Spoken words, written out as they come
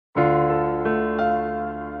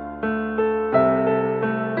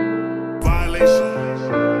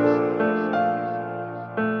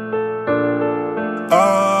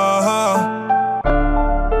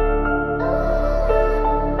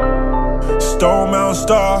Stone Mountain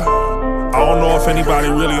Star. I don't know if anybody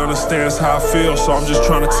really understands how I feel, so I'm just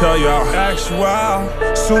trying to tell y'all.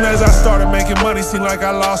 Actual. Soon as I started making money, seemed like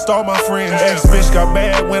I lost all my friends. Ex-bitch got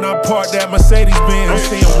mad when I parked that Mercedes-Benz. I'm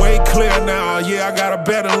seeing way clear now, yeah, I got a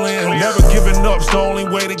better lens. Never giving up's the only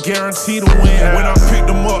way to guarantee to win. When I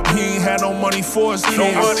picked him up, he ain't had no money for his kids.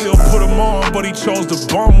 I still put him on, but he chose the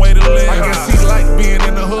bum way to live. I guess he like being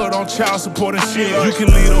in the hood on child support and shit. You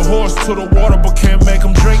can lead a horse to the water, but can't make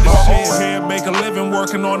him drink the shit. Here, make a living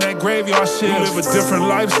working on that graveyard shit. Live a different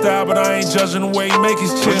lifestyle, but I ain't judging the way he make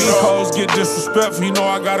his chips. These hoes get disrespectful, you know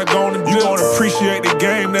I gotta go on and dip. You don't appreciate the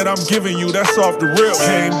game that I'm giving you, that's off the rip.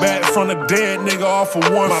 Came back from the dead nigga off of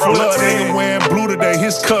one flood. Nigga wearing blue today,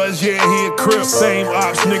 his cuz, yeah, he a crip. Same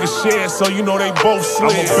ops, nigga share, so you know they both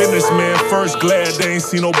slid. I'm a businessman first, glad they ain't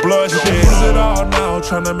see no bloodshed. Lose it all now,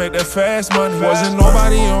 tryna make that fast money. Wasn't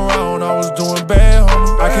nobody around, I was doing bad,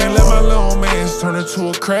 homie. I can't let my little mans turn into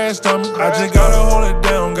a crash dummy. I just gotta hold it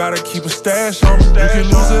down, gotta keep a stash. You can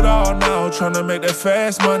lose it all now, tryna make that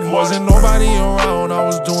fast money. Wasn't nobody around, I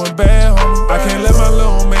was doing bad, homie. I can't let my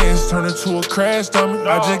little mans turn into a crash dummy.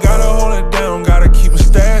 I just gotta hold it down, gotta keep a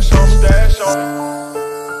stash on me.